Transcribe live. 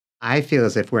I feel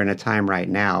as if we're in a time right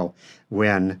now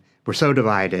when we're so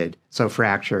divided, so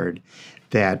fractured,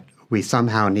 that we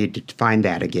somehow need to find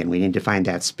that again. We need to find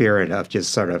that spirit of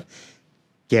just sort of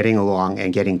getting along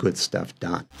and getting good stuff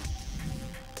done.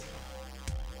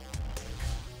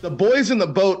 The Boys in the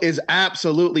Boat is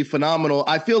absolutely phenomenal.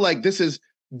 I feel like this is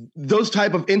those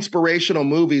type of inspirational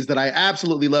movies that I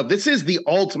absolutely love. This is the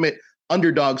ultimate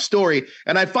underdog story.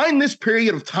 And I find this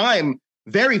period of time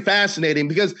very fascinating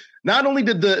because not only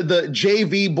did the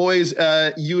JV boys,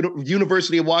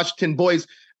 University of Washington boys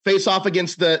face off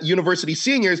against the university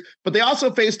seniors, but they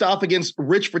also faced off against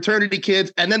rich fraternity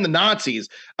kids and then the Nazis.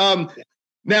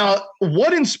 Now,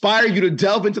 what inspired you to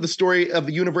delve into the story of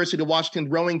the University of Washington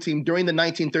rowing team during the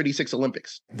 1936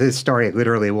 Olympics? This story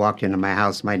literally walked into my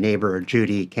house. My neighbor,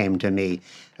 Judy, came to me,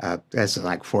 this is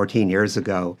like 14 years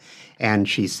ago, and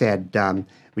she said,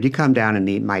 would you come down and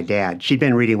meet my dad? She'd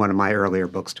been reading one of my earlier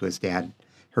books to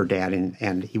her dad,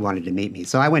 and he wanted to meet me.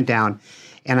 So I went down,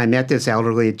 and I met this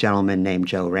elderly gentleman named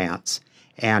Joe Rantz.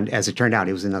 And as it turned out,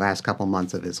 he was in the last couple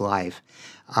months of his life.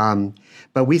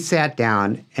 But we sat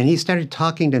down, and he started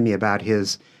talking to me about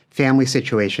his family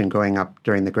situation growing up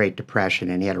during the Great Depression,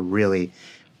 and he had a really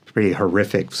pretty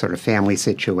horrific sort of family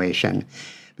situation.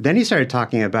 But then he started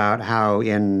talking about how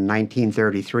in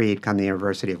 1933 he'd come to the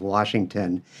University of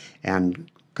Washington and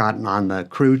gotten on the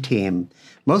crew team,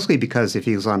 mostly because if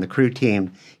he was on the crew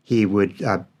team, they would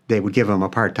give him a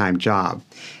part-time job,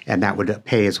 and that would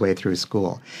pay his way through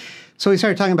school. So we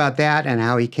started talking about that and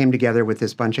how he came together with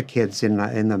this bunch of kids in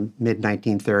the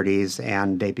mid-1930s,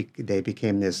 and they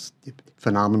became this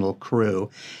phenomenal crew,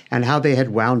 and how they had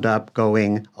wound up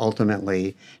going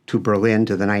ultimately to Berlin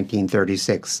to the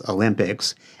 1936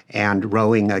 Olympics and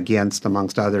rowing against,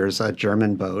 amongst others, a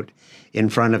German boat in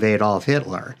front of Adolf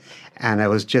Hitler. And I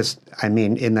was just,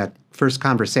 in that first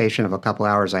conversation of a couple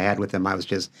hours I had with him, I was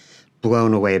just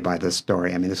blown away by this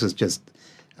story. This is just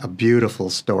a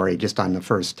beautiful story just on the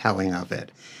first telling of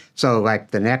it. So like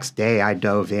the next day I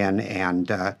dove in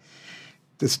and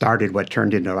started what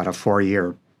turned into about a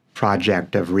 4-year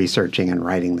project of researching and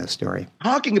writing this story.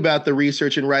 Talking about the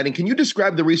research and writing, can you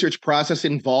describe the research process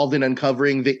involved in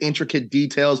uncovering the intricate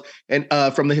details and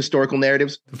from the historical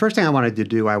narratives? The first thing I wanted to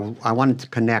do, I wanted to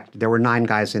connect. There were 9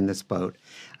 guys in this boat.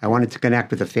 I wanted to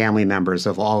connect with the family members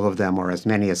of all of them, or as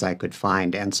many as I could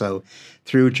find. And so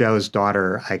through Joe's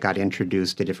daughter, I got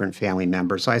introduced to different family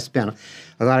members. So I spent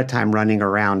a lot of time running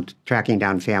around, tracking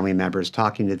down family members,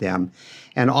 talking to them.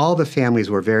 And all the families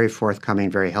were very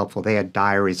forthcoming, very helpful. They had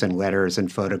diaries and letters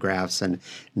and photographs and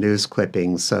news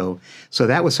clippings. So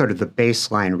that was sort of the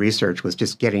baseline research, was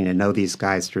just getting to know these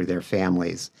guys through their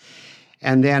families.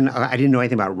 And then I didn't know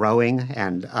anything about rowing,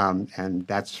 and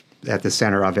that's at the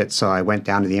center of it. So I went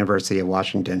down to the University of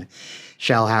Washington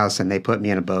Shell House, and they put me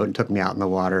in a boat and took me out in the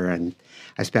water. And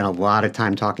I spent a lot of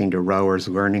time talking to rowers,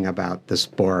 learning about the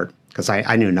sport, because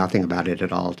I knew nothing about it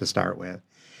at all to start with.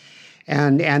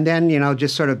 And then,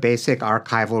 just sort of basic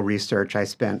archival research. I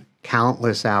spent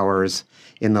countless hours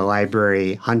in the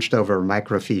library, hunched over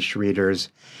microfiche readers,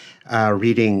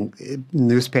 reading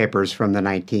newspapers from the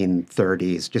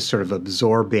 1930s, just sort of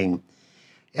absorbing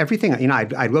everything.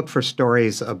 I'd look for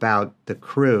stories about the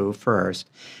crew first,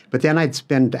 but then I'd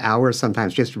spend hours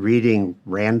sometimes just reading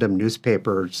random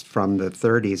newspapers from the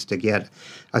 30s to get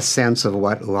a sense of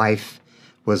what life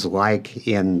was like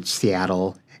in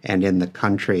Seattle and in the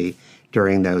country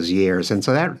during those years. And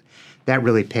so that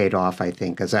really paid off, I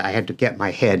think, because I had to get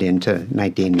my head into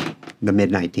the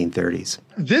mid-1930s.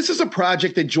 This is a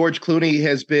project that George Clooney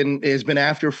has been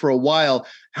after for a while.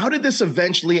 How did this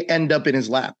eventually end up in his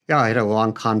lap? Yeah, I had a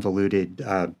long, convoluted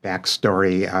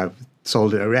backstory.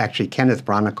 Sold it. Actually, Kenneth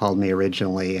Branagh called me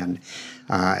originally, and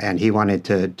he wanted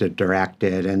to direct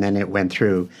it, and then it went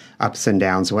through ups and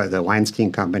downs. The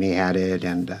Weinstein Company had it,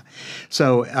 and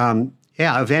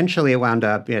eventually it wound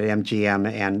up at MGM,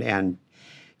 and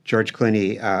George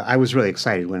Clooney, I was really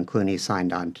excited when Clooney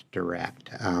signed on to direct.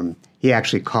 He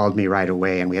actually called me right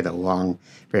away, and we had a long,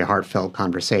 very heartfelt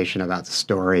conversation about the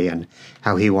story and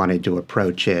how he wanted to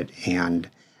approach it. And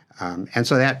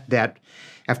so that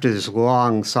after this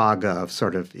long saga of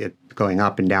sort of it going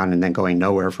up and down and then going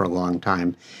nowhere for a long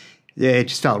time, it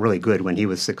just felt really good when he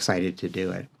was excited to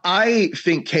do it. I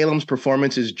think Calum's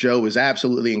performance as Joe is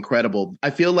absolutely incredible. I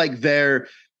feel like that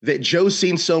Joe's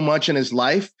seen so much in his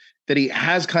life that he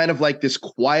has kind of like this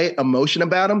quiet emotion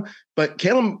about him, but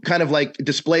Calum kind of like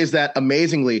displays that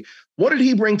amazingly. What did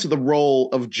he bring to the role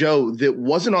of Joe that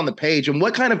wasn't on the page, and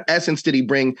what kind of essence did he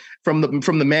bring from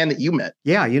the man that you met?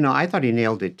 Yeah, I thought he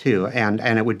nailed it too, and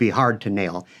it would be hard to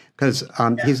nail because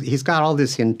he's got all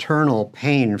this internal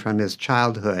pain from his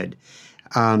childhood,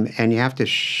 and you have to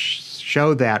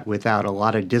show that without a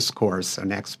lot of discourse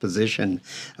and exposition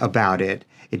about it.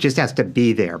 It just has to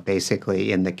be there,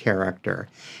 basically, in the character.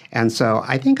 And so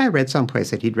I think I read someplace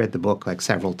that he'd read the book like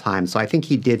several times. So I think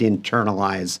he did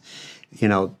internalize, you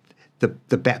know,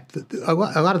 a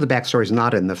lot of the backstory is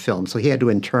not in the film. So he had to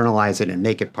internalize it and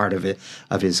make it part of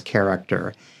his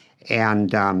character.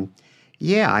 And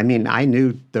yeah, I mean, I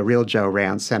knew the real Joe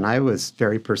Rantz, and I was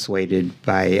very persuaded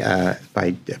by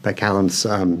Callum's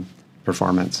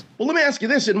performance. Well, let me ask you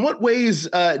this: in what ways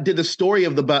did the story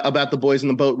of about the boys in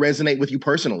the boat resonate with you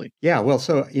personally? Yeah, well,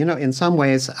 so in some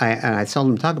ways, I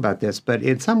seldom talk about this, but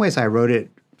in some ways, I wrote it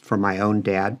for my own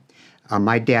dad.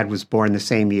 My dad was born the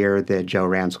same year that Joe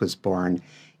Rantz was born.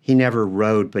 He never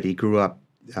rode, but he grew up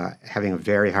having a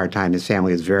very hard time. His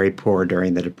family was very poor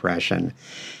during the Depression.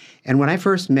 And when I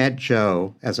first met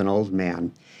Joe as an old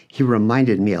man, he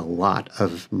reminded me a lot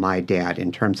of my dad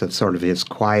in terms of sort of his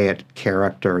quiet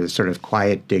character, this sort of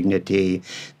quiet dignity,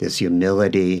 this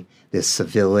humility, this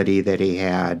civility that he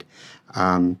had.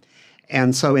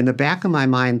 And so in the back of my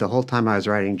mind, the whole time I was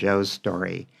writing Joe's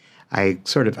story, I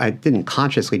didn't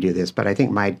consciously do this, but I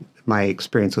think my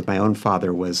experience with my own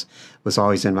father was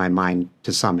always in my mind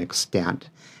to some extent.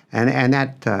 And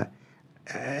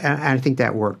I think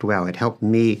that worked well. It helped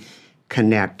me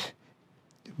connect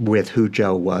with who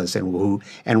Joe was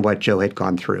and what Joe had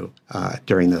gone through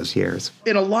during those years.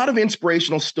 In a lot of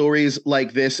inspirational stories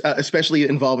like this, especially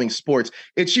involving sports,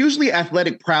 it's usually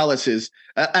athletic prowess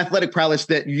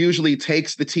that usually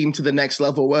takes the team to the next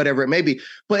level, whatever it may be.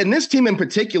 But in this team in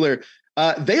particular,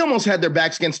 they almost had their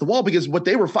backs against the wall because what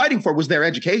they were fighting for was their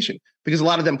education, because a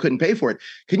lot of them couldn't pay for it.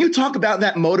 Can you talk about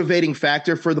that motivating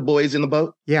factor for the boys in the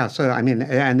boat? Yeah, so I mean,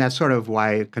 and that's sort of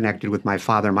why I connected with my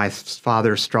father. My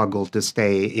father struggled to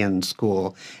stay in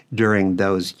school during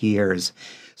those years.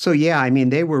 So yeah, I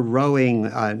mean, they were rowing,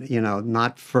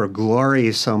 not for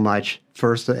glory so much,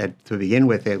 first to begin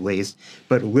with at least,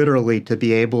 but literally to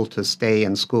be able to stay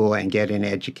in school and get an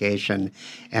education,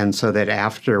 and so that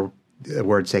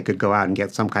afterwards they could go out and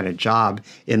get some kind of job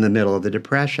in the middle of the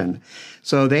Depression.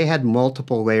 So they had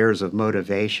multiple layers of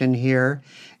motivation here,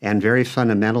 and very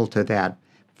fundamental to that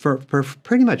for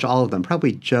pretty much all of them,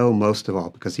 probably Joe most of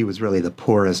all, because he was really the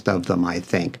poorest of them, I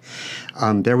think.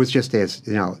 There was just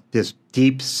this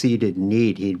deep-seated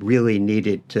need. He really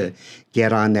needed to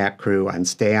get on that crew and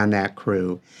stay on that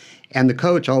crew. And the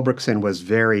coach, Ulbrichtson, was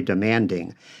very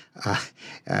demanding.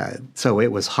 So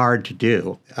it was hard to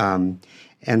do.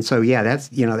 And so, yeah,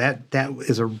 that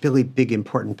is a really big,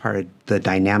 important part of the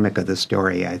dynamic of the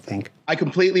story, I think. I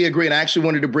completely agree. And I actually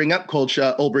wanted to bring up Coach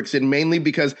Ulbrichtson mainly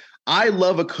because I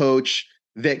love a coach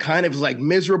that kind of is like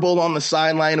miserable on the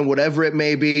sideline or whatever it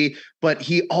may be, but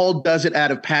he all does it out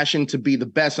of passion to be the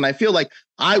best. And I feel like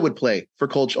I would play for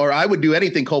Coach, or I would do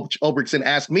anything Coach Ulbrichtson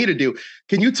asked me to do.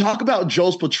 Can you talk about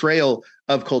Joel's portrayal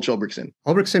of Coach Ulbrichtson?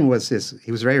 Ulbrichtson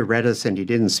he was very reticent. He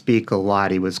didn't speak a lot.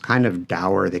 He was kind of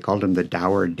dour. They called him the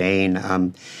dour Dane.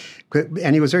 And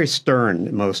he was very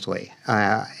stern mostly.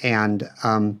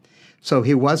 So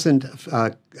he wasn't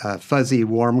a fuzzy,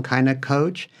 warm kind of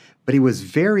coach, but he was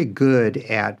very good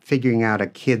at figuring out a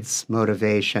kid's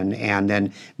motivation and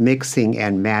then mixing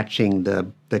and matching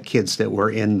the kids that were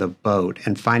in the boat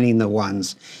and finding the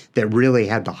ones that really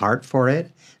had the heart for it.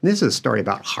 And this is a story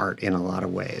about heart in a lot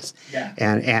of ways. Yeah.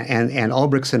 And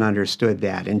Ulbrichtson understood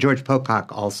that, and George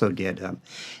Pocock also did.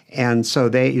 And so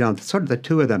they, sort of the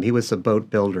two of them, he was the boat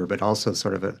builder, but also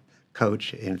sort of a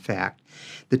coach, in fact.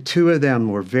 The two of them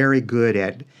were very good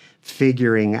at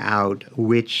figuring out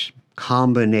which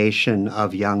combination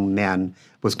of young men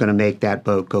was going to make that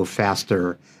boat go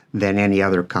faster than any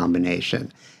other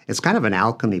combination. It's kind of an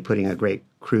alchemy, putting a great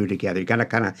crew together. You got to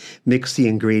kind of mix the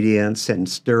ingredients and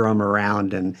stir them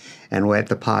around and let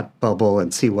the pot bubble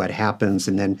and see what happens,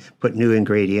 and then put new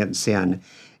ingredients in.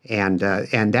 And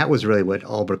that was really what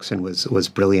Ulbrichtson was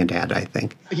brilliant at, I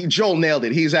think. Joel nailed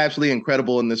it. He's absolutely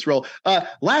incredible in this role.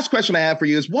 Last question I have for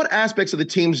you is, what aspects of the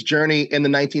team's journey in the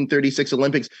 1936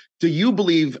 Olympics do you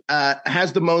believe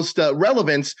has the most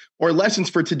relevance or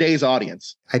lessons for today's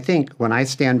audience? I think when I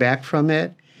stand back from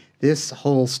it, this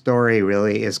whole story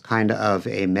really is kind of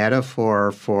a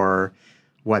metaphor for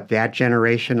what that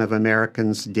generation of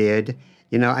Americans did.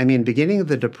 Beginning of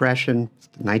the Depression,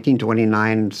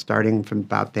 1929, starting from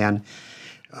about then,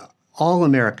 all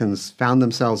Americans found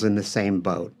themselves in the same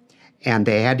boat. And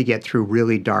they had to get through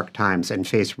really dark times and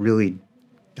face really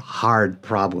hard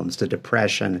problems, the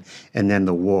Depression and then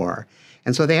the war.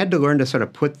 And so they had to learn to sort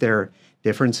of put their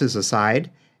differences aside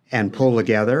and pull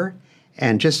together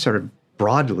and just sort of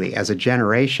broadly, as a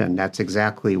generation, that's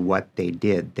exactly what they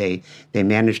did. They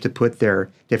managed to put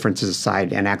their differences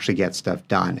aside and actually get stuff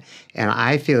done. And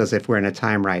I feel as if we're in a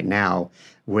time right now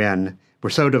when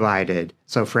we're so divided,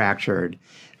 so fractured,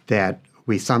 that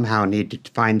we somehow need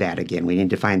to find that again. We need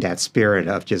to find that spirit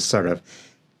of just sort of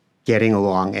getting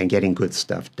along and getting good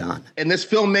stuff done. And this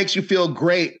film makes you feel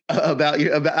great about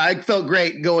you. I felt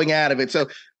great going out of it. So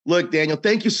look, Daniel,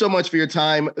 thank you so much for your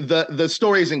time. The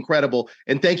story is incredible,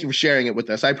 and thank you for sharing it with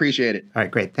us. I appreciate it. All right,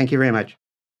 great. Thank you very much.